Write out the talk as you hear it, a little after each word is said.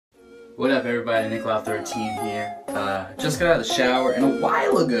What up everybody, Nicklow13 here. Just got out of the shower, and a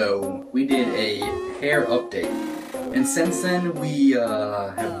while ago we did a hair update. And since then we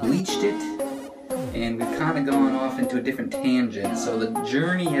have bleached it, and we've kind of gone off into a different tangent. So the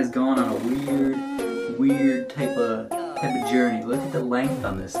journey has gone on a weird type of journey. Look at the length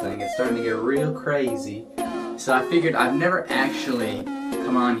on this thing, it's starting to get real crazy. So I figured I've never actually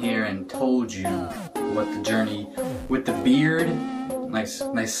come on here and told you what the journey with the beard.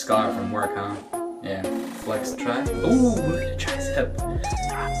 Nice scar from work, huh? Yeah, flex try. Ooh, look at the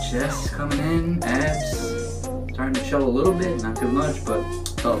tricep. Chest coming in, abs starting to show a little bit, not too much, but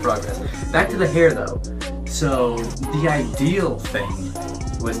solid progress. Back to the hair though. So the ideal thing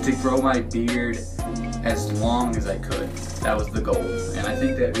was to grow my beard as long as I could. That was the goal, and I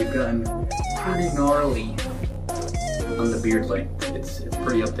think that we've gotten pretty gnarly on the beard length. It's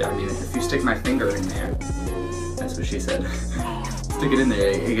pretty up there. I mean, if you stick my finger in there, that's what she said. Stick it in there,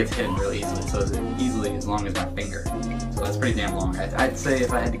 it gets hidden really easily, so it's easily as long as my finger. So that's pretty damn long. I'd say,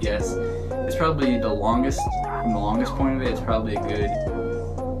 if I had to guess, it's probably the longest, from the longest point of it, it's probably a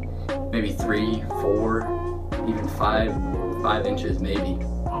good, maybe 3, 4, even 5 inches maybe.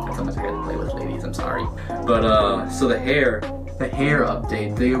 That's how much I got to play with, ladies, I'm sorry. But, so the hair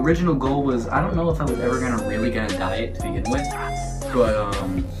update, the original goal was, I don't know if I was ever really gonna dye it to begin with, but,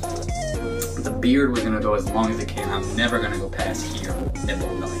 the beard was gonna go as long as it can. I'm never gonna go past here, nipple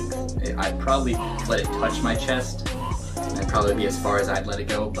length. I'd probably let it touch my chest. That'd probably be as far as I'd let it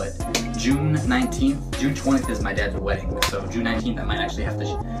go, but June 20th is my dad's wedding, so June 19th I might actually have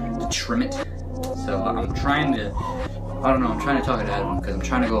to trim it. So I'm trying to, I'm trying to talk it out of him, because I'm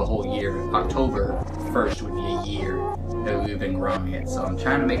trying to go a whole year. October 1st would be a year that we've been growing it, so I'm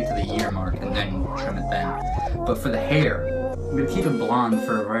trying to make it to the year mark and then trim it then. But for the hair, I'm gonna keep it blonde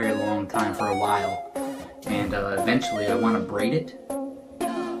for a very long time, for a while, and eventually I want to braid it,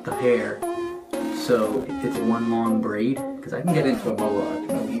 the hair, so it's one long braid, because I can get into a mohawk,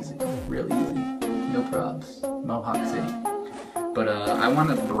 real easy, no probs, Mohawk City. But I want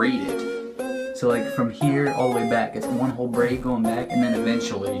to braid it, so like from here all the way back, it's one whole braid going back, and then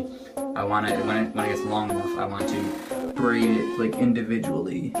eventually I want to, when it gets long enough, I want to braid it like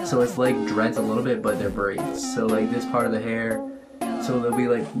individually. So it's like dreads a little bit, but they're braids. So like this part of the hair, so there'll be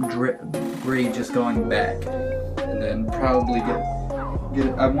like braid just going back, and then probably get.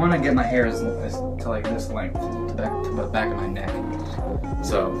 I want to get my hair as to like this length, to the back of my neck.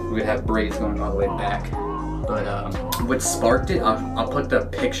 So we'd have braids going all the way back. But what sparked it? I'll put the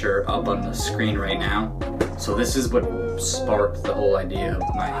picture up on the screen right now. So this is what sparked the whole idea of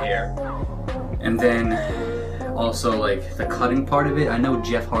my hair. And then also like the cutting part of it, I know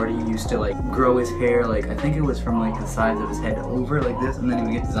Jeff Hardy used to like grow his hair, like I think it was from like the sides of his head over like this, and then he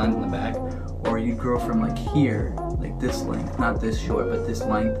would get designs in the back. Or you'd grow from like here, like this length, not this short, but this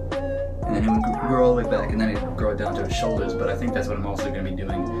length, and then it would grow all the way back, and then it'd grow down to his shoulders. But I think that's what I'm also going to be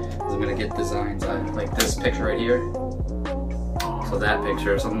doing, is I'm going to get designs on like this picture right here, so that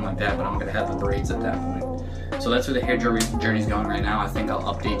picture or something like that, but I'm going to have the braids at that point. So that's where the hair journey's going right now. I think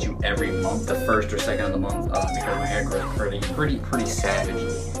I'll update you every month, the 1st or 2nd of the month, because my hair grows pretty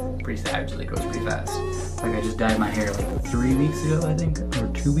savagely. Pretty savagely, it goes pretty fast. Like I just dyed my hair like 3 weeks ago, I think, or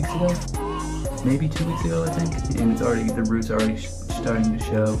 2 weeks ago, maybe 2 weeks ago, I think, and it's already, the roots are already starting to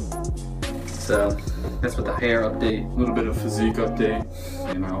show. So that's what the hair update, a little bit of physique update,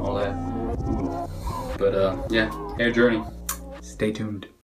 all that. Ooh. But yeah, hair journey. Stay tuned.